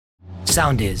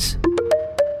Sound is.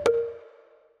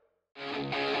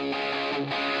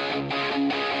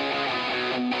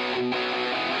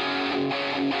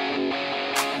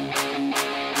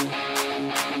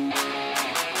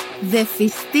 The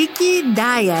Fistiki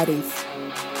Diaries.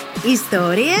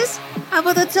 Ιστορίες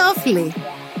από το Τσόφλι.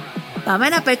 Πάμε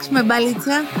να παίξουμε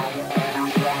μπαλίτσα.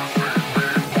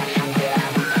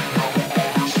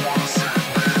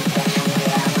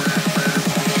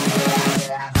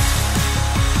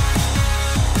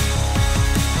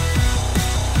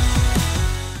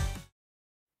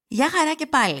 Γεια χαρά και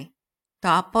πάλι.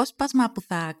 Το απόσπασμα που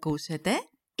θα ακούσετε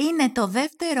είναι το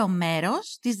δεύτερο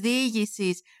μέρος της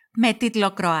διήγησης με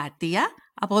τίτλο Κροατία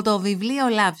από το βιβλίο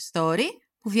Love Story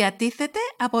που διατίθεται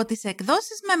από τις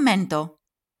εκδόσεις Memento.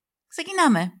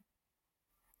 Ξεκινάμε.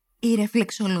 Η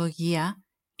ρεφλεξολογία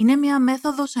είναι μια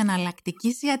μέθοδος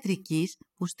εναλλακτικής ιατρικής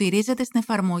που στηρίζεται στην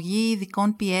εφαρμογή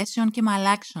ειδικών πιέσεων και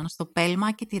μαλάξεων στο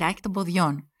πέλμα και τη ράχη των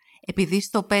ποδιών. Επειδή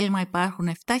στο πέλμα υπάρχουν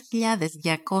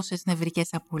 7.200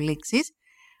 νευρικές απολύξεις,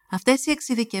 αυτές οι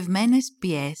εξειδικευμένες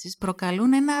πιέσεις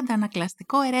προκαλούν ένα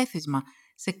αντανακλαστικό ερέθισμα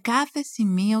σε κάθε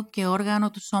σημείο και όργανο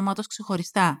του σώματος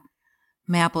ξεχωριστά,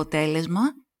 με αποτέλεσμα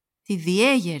τη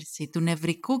διέγερση του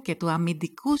νευρικού και του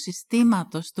αμυντικού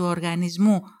συστήματος του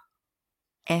οργανισμού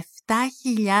 7.200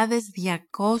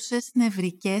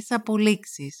 νευρικές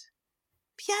απολύξεις.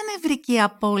 Ποια νευρική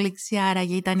απόλυξη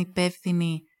άραγε ήταν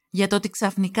υπεύθυνη για το ότι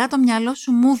ξαφνικά το μυαλό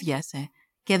σου μούδιασε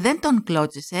και δεν τον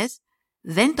κλώτσισες,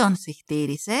 δεν τον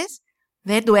συχτήρισες,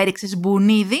 δεν του έριξες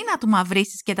μπουνίδι να του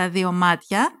μαυρίσεις και τα δύο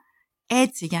μάτια,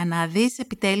 έτσι για να δεις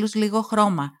επιτέλους λίγο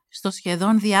χρώμα στο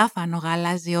σχεδόν διάφανο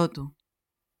γαλάζιό του.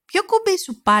 Ποιο κουμπί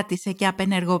σου πάτησε και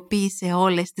απενεργοποίησε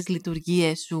όλες τις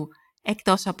λειτουργίες σου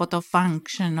εκτός από το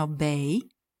Function Obey?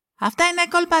 Αυτά είναι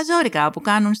κολπαζόρικα που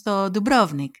κάνουν στο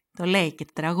Dubrovnik, το λέει και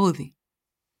το τραγούδι.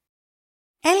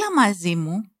 «Έλα μαζί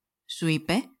μου», σου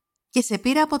είπε και σε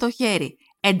πήρε από το χέρι.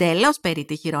 Εντελώς περί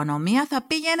τη χειρονομία θα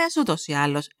πήγαινες ούτως ή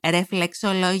άλλως.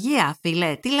 Ρεφλεξολογία,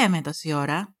 φίλε, τι λέμε τόση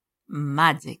ώρα?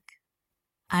 Magic.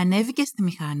 Ανέβηκε στη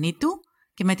μηχανή του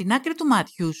και με την άκρη του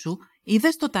ματιού σου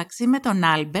είδες το ταξί με τον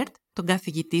Άλμπερτ, τον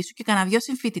καθηγητή σου και κανένα δυο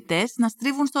συμφοιτητές να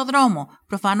στρίβουν στο δρόμο,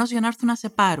 προφανώς για να έρθουν να σε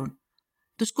πάρουν.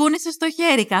 Τους κούνησες στο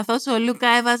χέρι καθώς ο Λούκα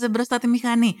έβαζε μπροστά τη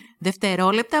μηχανή,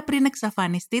 δευτερόλεπτα πριν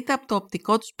εξαφανιστείτε από το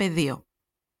οπτικό τους πεδίο.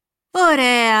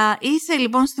 Ωραία, είσαι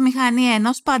λοιπόν στη μηχανή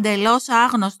ενός παντελώς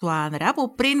άγνωστου άνδρα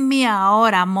που πριν μία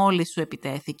ώρα μόλις σου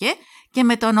επιτέθηκε και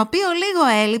με τον οποίο λίγο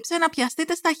έλειψε να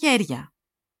πιαστείτε στα χέρια.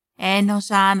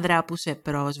 Ενός άνδρα που σε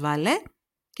πρόσβαλε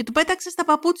και του πέταξε στα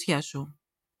παπούτσια σου.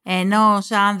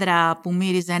 Ενός άνδρα που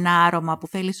μύριζε ένα άρωμα που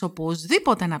θέλεις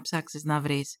οπωσδήποτε να ψάξεις να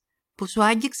βρεις, που σου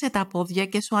άγγιξε τα πόδια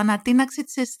και σου ανατείναξε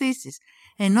τις αισθήσεις.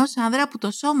 Ενός άνδρα που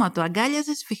το σώμα του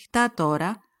αγκάλιαζε σφιχτά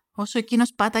τώρα, όσο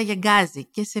εκείνος πάταγε γκάζι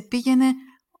και σε πήγαινε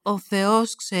ο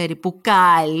Θεός ξέρει που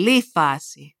καλή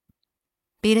φάση.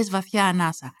 Πήρες βαθιά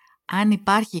ανάσα.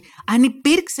 Αν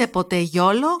υπήρξε ποτέ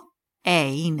γιόλο,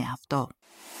 είναι αυτό.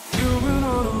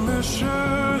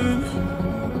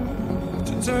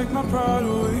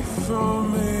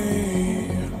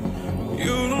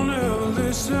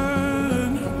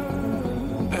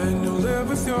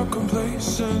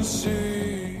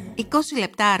 «20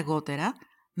 λεπτά αργότερα,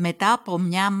 μετά από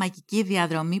μια μαγική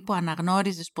διαδρομή που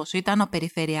αναγνώριζες πως ήταν ο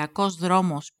περιφερειακός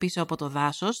δρόμος πίσω από το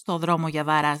δάσος, το δρόμο για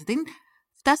Βαράσδιν,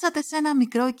 φτάσατε σε ένα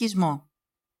μικρό οικισμό.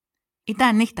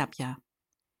 Ήταν νύχτα πια.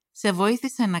 Σε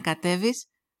βοήθησε να κατέβεις.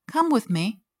 «Come with me»,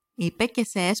 είπε και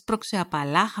σε έσπρωξε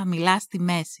απαλά χαμηλά στη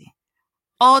μέση.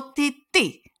 «Ότι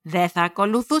τι, δεν θα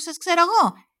ακολουθούσες ξέρω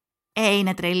εγώ?»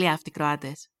 Είναι τρελοί αυτοί οι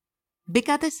Κροάτες.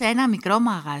 Μπήκατε σε ένα μικρό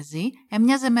μαγαζί,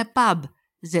 έμοιαζε με pub,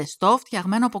 ζεστό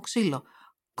φτιαγμένο από ξύλο.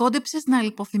 Κόντεψες να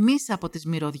λιποθυμήσεις από τις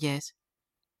μυρωδιές.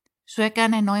 Σου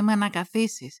έκανε νόημα να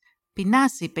καθίσεις.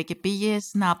 Πεινάς, είπε και πήγες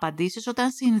να απαντήσεις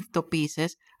όταν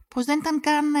συνειδητοποίησες πως δεν ήταν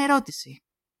καν ερώτηση.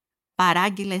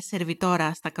 Παράγγειλες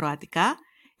σερβιτόρα στα κροατικά,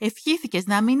 ευχήθηκες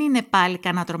να μην είναι πάλι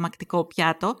κανένα τρομακτικό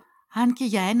πιάτο, αν και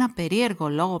για ένα περίεργο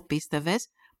λόγο πίστευες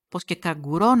πως και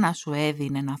καγκουρό να σου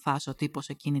έδινε να φας ο τύπος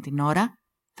εκείνη την ώρα,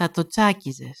 θα το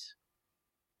τσάκιζες.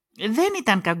 Δεν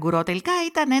ήταν καγκουρό τελικά,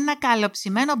 ήταν ένα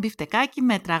καλοψημένο μπιφτεκάκι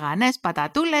με τραγανές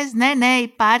πατατούλες. Ναι,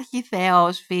 υπάρχει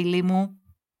Θεός, φίλοι μου.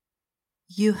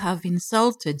 «You have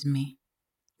insulted me»,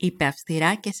 είπε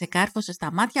αυστηρά και σε κάρφωσε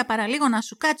στα μάτια παραλίγο να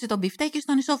σου κάτσει το μπιφτέκι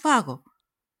στον ισοφάγο.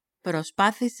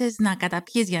 Προσπάθησες να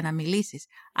καταπιείς για να μιλήσεις,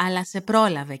 αλλά σε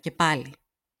πρόλαβε και πάλι.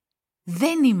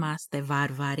 «Δεν είμαστε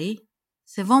βάρβαροι,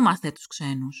 σεβόμαστε τους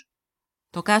ξένους.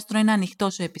 Το κάστρο είναι ανοιχτό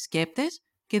σε επισκέπτες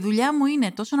και δουλειά μου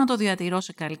είναι τόσο να το διατηρώ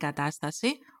σε καλή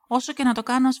κατάσταση, όσο και να το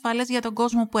κάνω ασφαλές για τον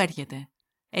κόσμο που έρχεται.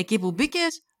 Εκεί που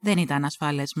μπήκες δεν ήταν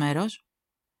ασφαλές μέρος».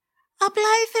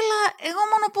 Απλά ήθελα, εγώ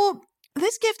μόνο που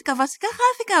δεν σκέφτηκα, βασικά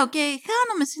χάθηκα,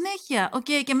 χάνομαι συνέχεια,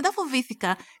 και μετά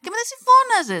φοβήθηκα και μετά εσύ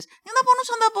φώναζες, και μετά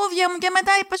πονούσαν τα πόδια μου και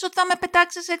μετά είπες ότι θα με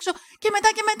πετάξεις έξω και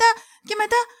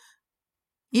μετά.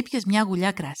 Ήπιες μια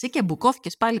γουλιά κρασί και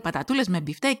μπουκώθηκες πάλι πατατούλες με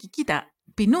μπιφτέκι, κοίτα,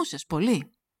 πεινούσες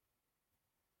πολύ.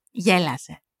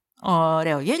 Γέλασε.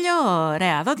 Ωραίο γέλιο,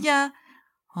 ωραία δόντια,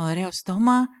 ωραίο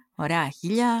στόμα, ωραία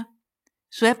χείλια.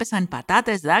 Σου έπεσαν οι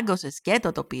πατάτες, δάγκωσες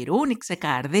σκέτο, το πυρούνι,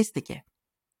 ξεκαρδίστηκε.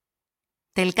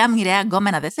 Τελικά μοιραία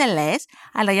γκόμενα δεν σε λες,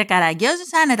 αλλά για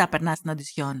καραγκιόζης άνετα περνάς στην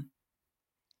οντισιόν.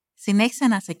 Συνέχισε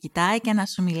να σε κοιτάει και να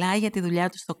σου μιλάει για τη δουλειά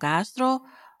του στο κάστρο.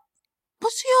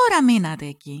 Πόση ώρα μείνατε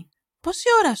εκεί? Πόση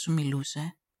ώρα σου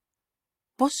μιλούσε?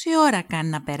 Πόση ώρα κάνει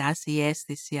να περάσει η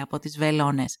αίσθηση από τις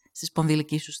βελόνες στη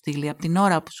σπονδυλική σου στήλη από την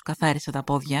ώρα που σου καθάρισε τα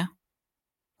πόδια?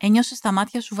 Ένιωσες τα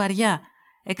μάτια σου βαριά.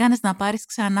 Έκανες να πάρεις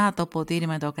ξανά το ποτήρι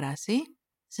με το κρασί.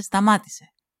 Σε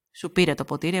σταμάτησε. Σου πήρε το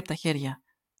ποτήρι από τα χέρια.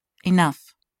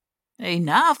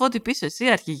 Enough, ό,τι πεις εσύ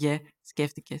αρχηγέ,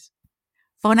 σκέφτηκες.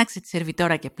 Φώναξε τη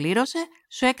σερβιτόρα και πλήρωσε,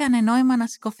 σου έκανε νόημα να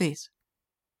σηκωθείς.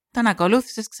 Τον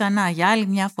ακολούθησες ξανά για άλλη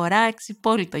μια φορά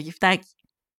εξυπόλυτο γυφτάκι.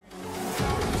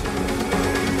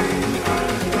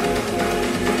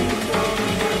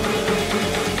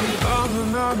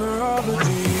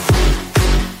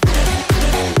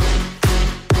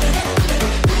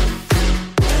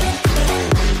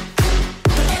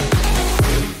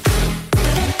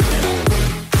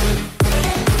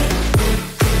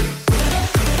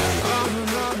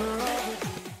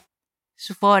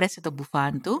 Σου φόρεσε το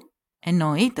μπουφάν του,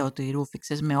 εννοείται ότι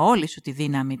ρούφηξες με όλη σου τη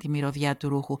δύναμη τη μυρωδιά του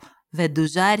ρούχου, δεν του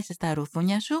ζάρισες τα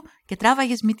ρουθούνια σου και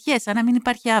τράβαγες μυτιές σαν να μην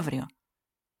υπάρχει αύριο.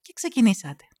 Και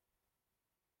ξεκινήσατε.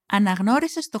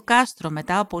 Αναγνώρισες το κάστρο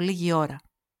μετά από λίγη ώρα.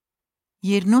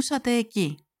 Γυρνούσατε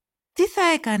εκεί. Τι θα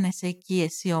έκανες εκεί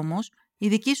εσύ όμως? Οι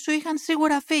δικοί σου είχαν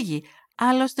σίγουρα φύγει,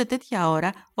 άλλωστε τέτοια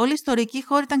ώρα όλοι οι ιστορικοί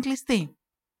χώροι ήταν κλειστοί.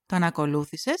 Τον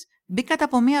ακολούθησες, μπήκατε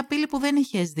από μία πύλη που δεν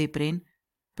είχες δει πριν.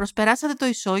 Προσπεράσατε το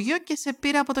ισόγειο και σε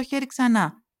πήρα από το χέρι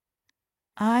ξανά.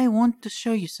 «I want to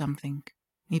show you something»,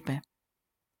 είπε.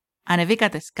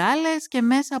 Ανεβήκατε σκάλες και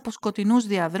μέσα από σκοτεινούς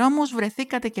διαδρόμους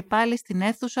βρεθήκατε και πάλι στην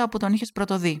αίθουσα που τον είχες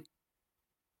πρωτοδεί.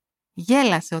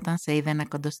 Γέλασε όταν σε είδε να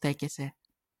κοντοστέκεσαι.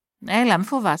 «Έλα, μη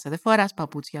φοβάσαι, δεν φοράς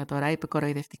παπούτσια τώρα», είπε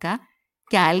κοροϊδευτικά.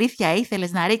 «Και αλήθεια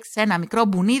ήθελες να ρίξεις ένα μικρό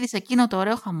μπουνίδι σε εκείνο το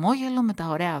ωραίο χαμόγελο με τα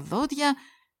ωραία δόντια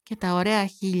και τα ωραία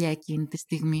χείλια εκείνη τη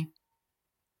στιγμή».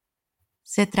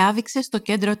 Σε τράβηξε στο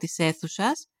κέντρο της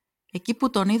αίθουσας, εκεί που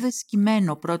τον είδες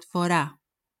σκυμμένο πρώτη φορά.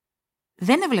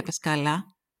 Δεν έβλεπες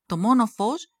καλά, το μόνο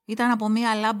φως ήταν από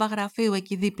μία λάμπα γραφείου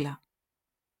εκεί δίπλα.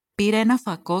 Πήρε ένα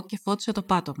φακό και φώτισε το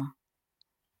πάτωμα.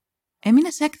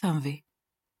 Έμεινες έκθαμβη.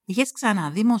 Είχες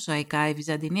ξαναδεί μοσαϊκά, οι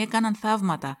Βυζαντινοί έκαναν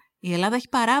θαύματα, η Ελλάδα έχει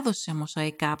παράδοση σε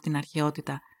μοσαϊκά από την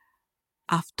αρχαιότητα.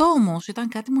 Αυτό όμως ήταν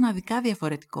κάτι μοναδικά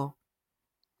διαφορετικό.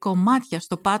 Κομμάτια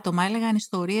στο πάτωμα έλεγαν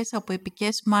ιστορίες από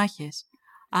επικές μάχες.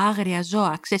 Άγρια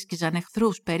ζώα ξέσκιζαν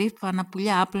εχθρούς, περήφανα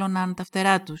πουλιά άπλωναν τα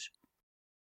φτερά τους.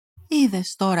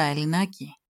 Είδες τώρα,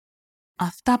 Ελληνάκι.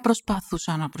 Αυτά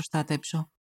προσπαθούσα να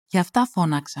προστατέψω. Γι' αυτά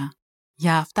φώναξα.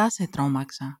 Για αυτά σε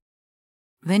τρόμαξα.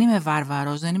 Δεν είμαι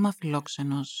βάρβαρος, δεν είμαι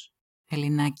αφιλόξενος,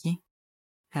 Ελληνάκι.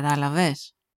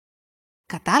 Κατάλαβες?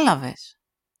 Κατάλαβες.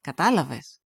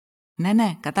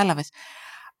 Ναι, κατάλαβες.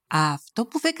 Αυτό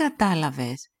που δεν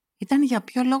κατάλαβες ήταν για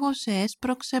ποιο λόγο σε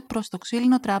έσπρωξε προς το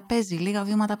ξύλινο τραπέζι λίγα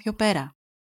βήματα πιο πέρα.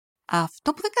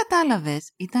 Αυτό που δεν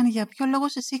κατάλαβες ήταν για ποιο λόγο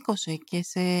σε σήκωσε και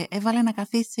σε έβαλε να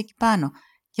καθίσεις εκεί πάνω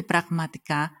και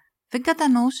πραγματικά δεν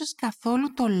κατανοούσες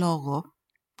καθόλου το λόγο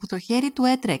που το χέρι του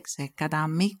έτρεξε κατά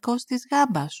μήκος της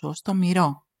γάμπας σου ως το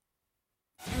μυρό.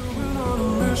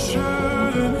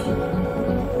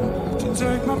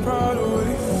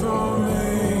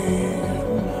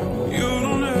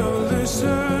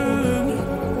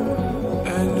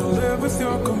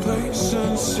 Your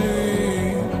complacency,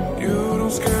 you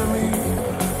don't scare me,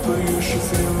 but you should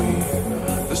feel me.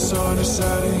 The sun is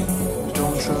setting,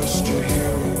 don't trust your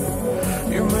hearing.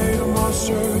 You made a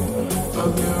monster,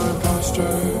 I'm your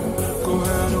imposter. Go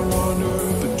ahead and wander,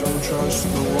 but don't trust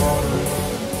the water.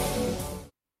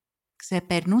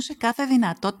 Ξεπερνούσε κάθε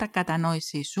δυνατότητα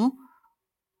κατανόησή σου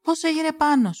πώς έγινε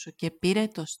πάνω σου και πήρε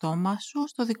το στόμα σου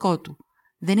στο δικό του.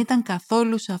 Δεν ήταν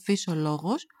καθόλου σαφής ο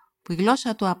λόγος που η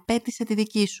γλώσσα του απέτησε τη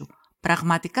δική σου.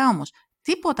 Πραγματικά όμως,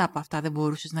 τίποτα από αυτά δεν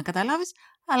μπορούσες να καταλάβεις,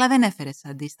 αλλά δεν έφερες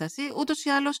αντίσταση, ούτως ή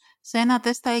άλλως σε ένα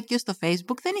τεστ IQ στο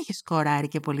Facebook δεν είχες σκοράρει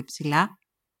και πολύ ψηλά.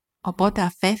 Οπότε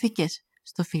αφέθηκες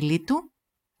στο φιλί του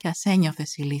και ας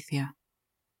ένιωθες ηλίθια.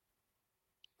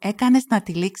 Έκανες να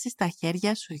τυλίξεις τα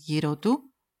χέρια σου γύρω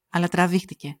του, αλλά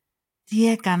τραβήχτηκε. «Τι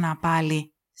έκανα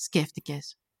πάλι»,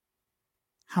 σκέφτηκες.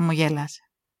 Χαμογέλασε.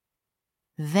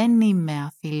 «Δεν είμαι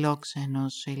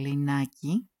αφιλόξενος,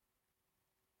 Ελληνάκι»,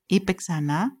 είπε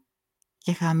ξανά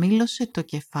και χαμήλωσε το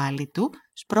κεφάλι του,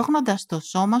 σπρώχνοντας το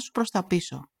σώμα σου προς τα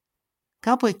πίσω.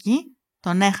 Κάπου εκεί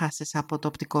τον έχασες από το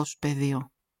οπτικό σου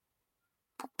πεδίο.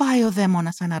 «Πού πάει ο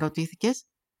δαίμονας?» αναρωτήθηκες,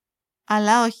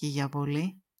 αλλά όχι για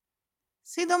πολύ.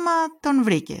 Σύντομα τον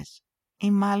βρήκες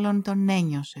ή μάλλον τον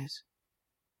ένιωσες.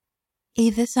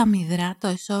 Είδες αμυδρά το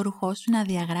εσώρουχό σου να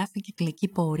διαγράφει κυκλική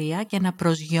πορεία και να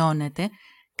προσγειώνεται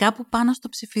κάπου πάνω στο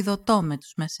ψηφιδωτό με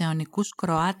τους μεσαιωνικούς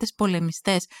Κροάτες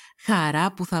πολεμιστές,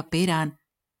 χαρά που θα πήραν,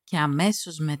 και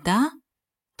αμέσως μετά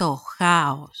το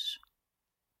χάος.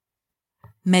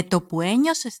 Με το που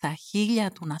ένιωσες τα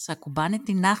χείλια του να σ' ακουμπάνε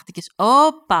την άχτηκες.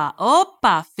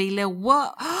 Όπα φίλε,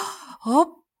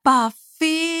 όπα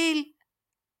φίλ.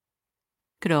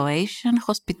 Croatian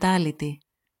hospitality,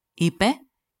 είπε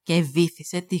και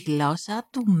βύθισε τη γλώσσα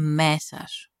του μέσα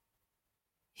σου.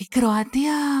 Η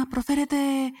Κροατία προφέρεται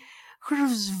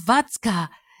Hrvatská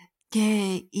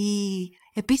και η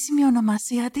επίσημη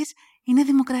ονομασία της είναι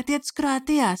Δημοκρατία της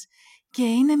Κροατίας και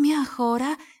είναι μια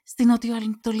χώρα στην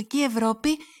νοτιοανατολική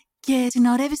Ευρώπη και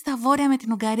συνορεύει στα βόρεια με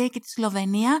την Ουγγαρία και τη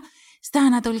Σλοβενία, στα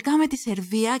ανατολικά με τη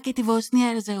Σερβία και τη Βοσνία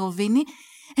Ερζεγοβίνη,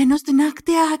 ενώ στην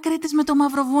άκτια άκρη της με το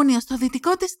Μαυροβούνιο, στο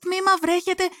δυτικό της τμήμα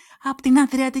βρέχεται από την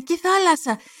Αδριατική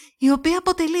θάλασσα, η οποία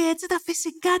αποτελεί έτσι τα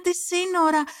φυσικά της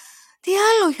σύνορα. Τι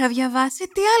άλλο είχα διαβάσει,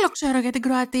 τι άλλο ξέρω για την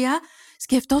Κροατία?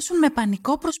 Σκεφτόσουν με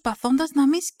πανικό προσπαθώντας να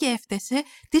μην σκέφτεσαι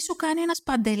τι σου κάνει ένας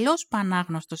παντελώς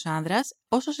πανάγνωστος άνδρας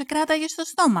όσο σε κράταγε στο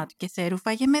στόμα του και σε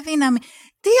ρούφαγε με δύναμη.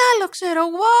 Τι άλλο ξέρω,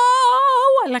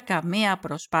 wow! Αλλά καμία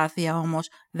προσπάθεια όμως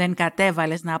δεν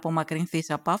κατέβαλες να απομακρυνθείς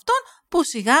από αυτόν που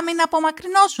σιγά μην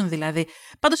απομακρυνώσουν δηλαδή.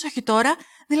 Πάντως όχι τώρα,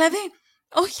 δηλαδή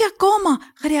όχι ακόμα.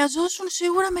 Χρειαζόσουν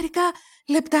σίγουρα μερικά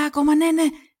λεπτά ακόμα, ναι,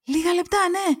 λίγα λεπτά,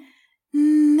 ναι.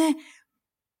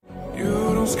 You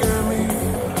don't scare me,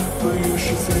 but you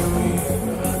should fear me.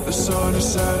 The sun is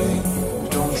setting,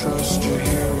 don't trust your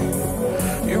hearing.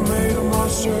 You made a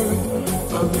monster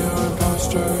of your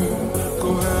imposter. Go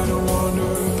ahead and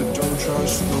wander, but don't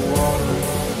trust the water.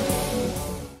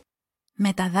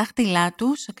 Με τα δάχτυλά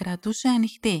του σε κρατούσε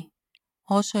ανοιχτή,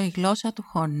 όσο η γλώσσα του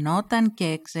χωνόταν και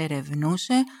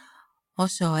εξερευνούσε,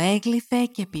 όσο έγλυφε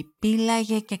και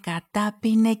πιπίλαγε και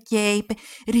κατάπινε και είπε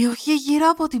 «Ριοχή γύρω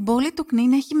από την πόλη του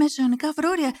Κνίν έχει μεσαιωνικά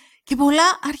βρούρια και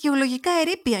πολλά αρχαιολογικά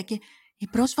ερείπια και η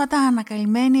πρόσφατα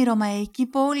ανακαλυμμένη ρωμαϊκή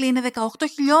πόλη είναι 18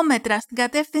 χιλιόμετρα στην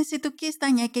κατεύθυνση του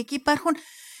Κίστανια και εκεί υπάρχουν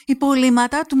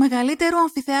υπολείμματα του μεγαλύτερου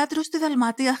αμφιθεάτρου στη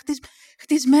Δαλματία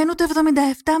χτισμένου το 77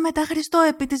 μετά Χριστό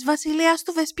επί της βασιλείας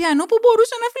του Βεσπιανού που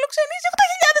μπορούσε να φιλοξενήσει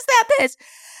 8.000 θεατές».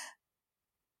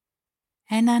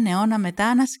 Έναν αιώνα μετά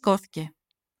ανασηκώθηκε.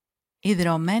 Οι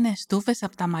δρωμένες στούφες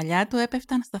από τα μαλλιά του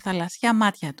έπεφταν στα θαλασσιά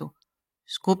μάτια του.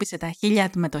 Σκούπισε τα χείλια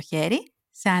του με το χέρι,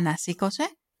 σε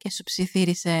ανασήκωσε και σου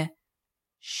ψιθύρισε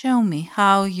 «Show me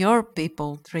how your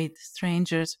people treat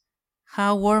strangers,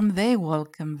 how warm they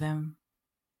welcome them».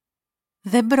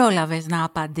 Δεν πρόλαβες να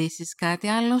απαντήσεις κάτι,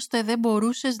 άλλωστε δεν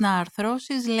μπορούσες να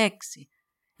αρθρώσεις λέξη.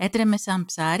 Έτρεμε σαν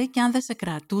ψάρι και αν δεν σε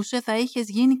κρατούσε θα είχες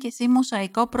γίνει κι εσύ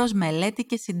μοσαϊκό προς μελέτη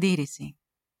και συντήρηση.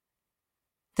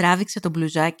 Τράβηξε το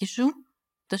μπλουζάκι σου,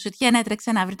 το σουτιέν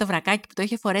έτρεξε να βρει το βρακάκι που το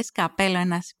είχε φορέσει καπέλο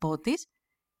ένας υπότης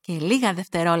και λίγα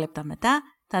δευτερόλεπτα μετά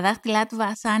τα δάχτυλά του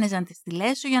βασάνιζαν τις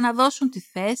στυλές σου για να δώσουν τη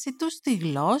θέση του στη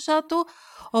γλώσσα του.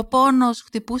 Ο πόνος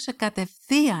χτυπούσε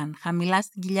κατευθείαν χαμηλά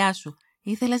στην κοιλιά σου.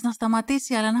 Ήθελες να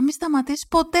σταματήσει, αλλά να μην σταματήσει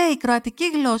ποτέ. Η κροατική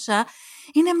γλώσσα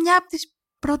είναι μια από τις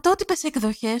πρωτότυπες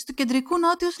εκδοχές του κεντρικού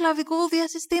νότιου σλαβικού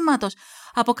διασυστήματος,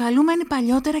 αποκαλούμενη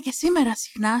παλιότερα και σήμερα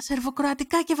συχνά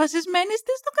σερβοκροατικά και βασισμένη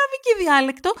στη στοκαβική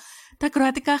διάλεκτο. Τα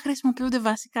κροατικά χρησιμοποιούνται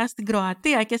βασικά στην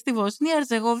Κροατία και στη Βοσνία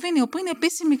Ερζεγοβίνη, όπου είναι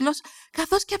επίσημη γλώσσα,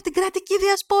 καθώς και από την κρατική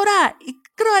διασπορά. Η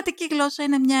κροατική γλώσσα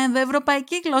είναι μια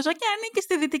ενδοευρωπαϊκή γλώσσα και ανήκει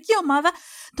στη δυτική ομάδα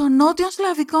των νότιων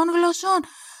σλαβικών γλωσσών.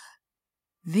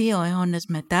 2 αιώνες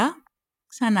μετά,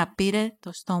 ξαναπήρε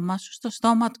το στόμα σου στο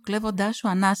στόμα του κλέβοντάς σου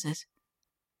ανάσες.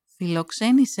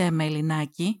 «Φιλοξένησέ με,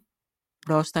 Ελληνάκι»,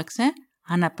 πρόσταξε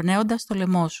αναπνέοντας το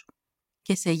λαιμό σου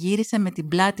και σε γύρισε με την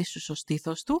πλάτη σου στο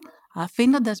στήθος του,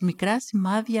 αφήνοντας μικρά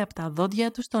σημάδια από τα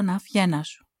δόντια του στον αφιένα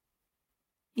σου.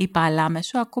 Οι παλάμες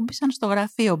σου ακούμπησαν στο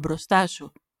γραφείο μπροστά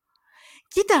σου.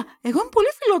 «Κοίτα, εγώ είμαι πολύ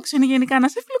φιλόξενη γενικά, να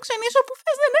σε φιλοξενήσω όπου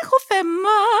θες, δεν έχω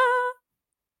θέμα».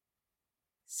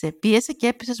 Σε πίεσε και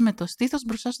έπεσες με το στήθος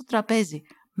μπροστά στο τραπέζι.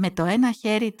 Με το ένα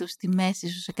χέρι του στη μέση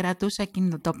σου σε κρατούσε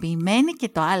ακινητοποιημένη και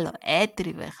το άλλο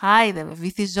έτριβε, χάιδευε,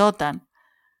 βυθιζόταν.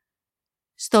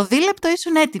 Στο δίλεπτο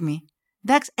ήσουν έτοιμοι.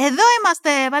 «Εντάξει, εδώ είμαστε,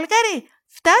 παλικάρι!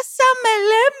 Φτάσαμε,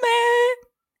 λέμε!»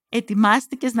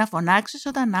 Ετοιμάστηκες να φωνάξεις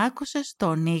όταν άκουσες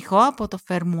τον ήχο από το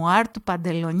φερμουάρ του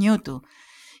παντελονιού του.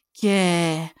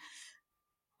 Και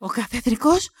ο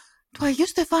καθεδρικός του Αγίου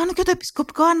Στεφάνου και το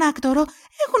επισκοπικό ανάκτορο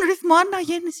έχουν ρυθμό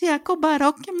αναγεννησιακό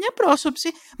μπαρόκ και μια πρόσωψη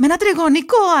με ένα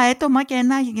τριγωνικό αέτομα και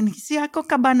ένα γεννησιακό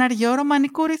καμπαναριό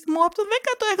ρωμανικού ρυθμού από το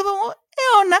 18ο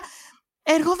αιώνα.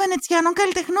 Έργο Βενετσιανών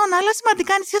καλλιτεχνών. Άλλα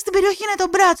σημαντικά νησιά στην περιοχή είναι το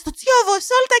Μπράτς, το Τσιόβο,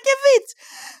 Σόλτα και Βίτς.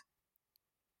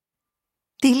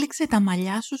 Τύλιξε τα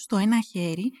μαλλιά σου στο ένα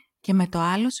χέρι και με το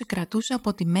άλλο σε κρατούσε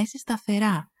από τη μέση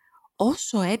σταθερά.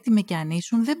 Όσο έτοιμη κι αν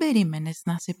ήσουν, δεν περίμενες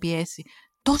να σε πιέσει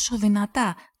τόσο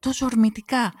δυνατά, τόσο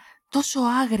ορμητικά, τόσο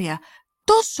άγρια,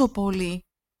 τόσο πολύ.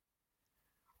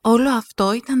 Όλο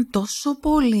αυτό ήταν τόσο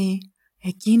πολύ.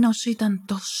 Εκείνος ήταν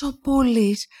τόσο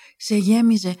πολύς, σε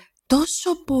γέμιζε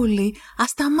τόσο πολύ,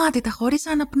 ασταμάτητα, χωρίς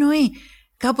αναπνοή.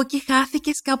 Κάπου εκεί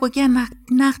χάθηκες, κάπου εκεί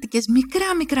ανάχτηκες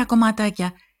μικρά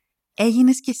κομματάκια.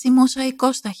 Έγινες κι εσύ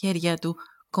μοσαϊκός στα χέρια του,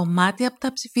 κομμάτι από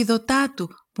τα ψηφιδωτά του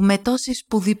που με τόση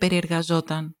σπουδή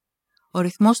περιεργαζόταν. Ο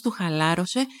ρυθμός του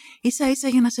χαλάρωσε, ίσα-ίσα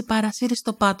για να σε παρασύρει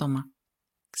στο πάτωμα.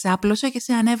 Ξάπλωσε και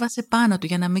σε ανέβασε πάνω του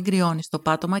για να μην κρυώνεις στο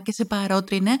πάτωμα και σε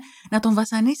παρότρινε να τον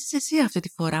βασανίσεις εσύ αυτή τη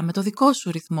φορά με το δικό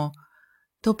σου ρυθμό.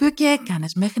 Το οποίο και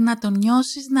έκανες μέχρι να τον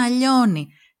νιώσεις να λιώνει,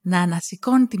 να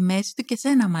ανασηκώνει τη μέση του και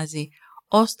σένα μαζί,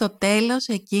 ως το τέλος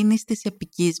εκείνης της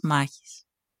επικής μάχης.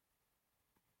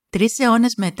 3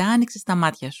 αιώνες μετά άνοιξες τα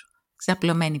μάτια σου,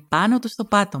 ξαπλωμένη πάνω του στο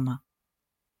πάτωμα.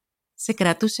 Σε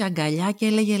κρατούσε αγκαλιά και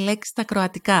έλεγε λέξεις στα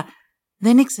κροατικά.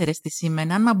 Δεν ήξερες τι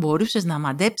σήμαιναν, μα μπορούσες να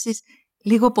μαντέψεις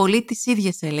λίγο πολύ τις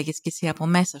ίδιες έλεγες κι εσύ από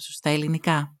μέσα σου στα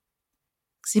ελληνικά.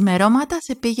 Ξημερώματα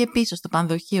σε πήγε πίσω στο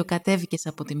πανδοχείο, κατέβηκες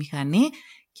από τη μηχανή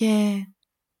και...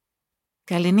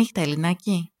 Καληνύχτα,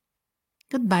 Ελληνάκι.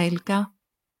 Goodbye, Λουκά.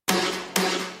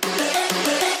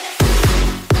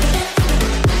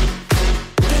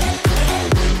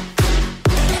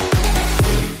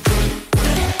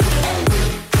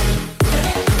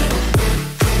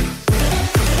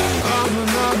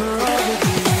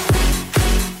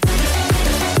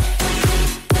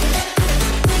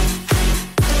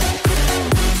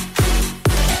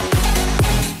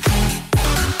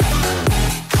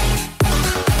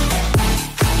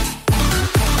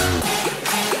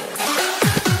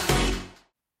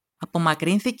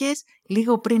 Απομακρύνθηκες,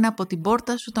 λίγο πριν από την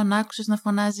πόρτα σου τον άκουσες να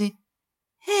φωνάζει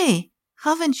 «Hey,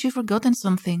 haven't you forgotten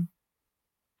something?»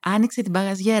 Άνοιξε την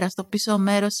μπαγαζιέρα στο πίσω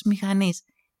μέρος της μηχανής.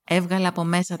 Έβγαλε από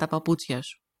μέσα τα παπούτσια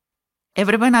σου.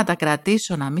 Έπρεπε να τα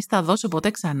κρατήσω, να μην στα δώσω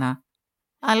ποτέ ξανά.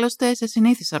 Άλλωστε σε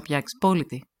συνήθισα πια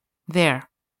ξυπόλυτη. There,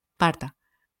 πάρτα.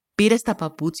 Πήρες τα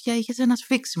παπούτσια, είχες ένα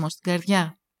σφίξιμο στην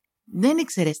καρδιά. Δεν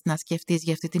ήξερες τι να σκεφτείς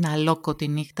για αυτή την αλόκοτη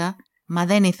νύχτα, μα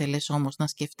δεν ήθελες όμως να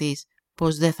σκεφτείς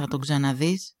πως δεν θα τον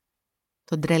ξαναδείς.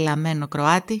 Τον τρελαμένο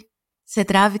Κροάτη σε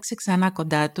τράβηξε ξανά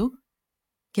κοντά του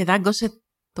και δάγκωσε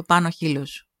το πάνω χείλο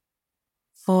σου.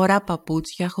 Φορά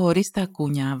παπούτσια χωρίς τα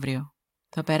κούνια αύριο.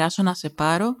 Θα περάσω να σε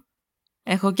πάρω.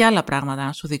 Έχω κι άλλα πράγματα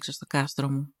να σου δείξω στο κάστρο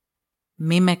μου.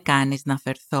 Μη με κάνεις να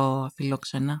φερθώ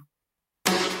αφιλόξενα.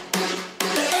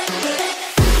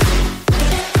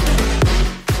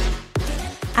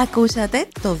 Ακούσατε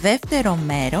το δεύτερο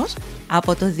μέρος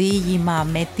από το διήγημα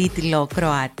με τίτλο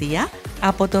 «Κροατία»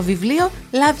 από το βιβλίο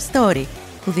Love Story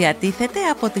που διατίθεται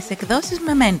από τις εκδόσεις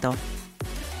Memento.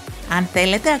 Αν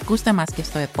θέλετε ακούστε μας και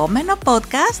στο επόμενο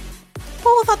podcast που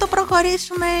θα το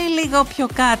προχωρήσουμε λίγο πιο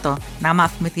κάτω να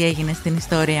μάθουμε τι έγινε στην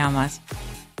ιστορία μας.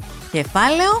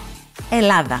 Κεφάλαιο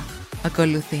Ελλάδα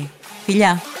ακολουθεί.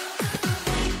 Φιλιά!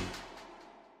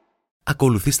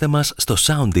 Ακολουθήστε μας στο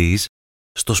Soundees,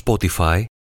 στο Spotify,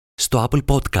 στο Apple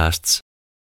Podcasts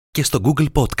και στο Google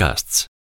Podcasts.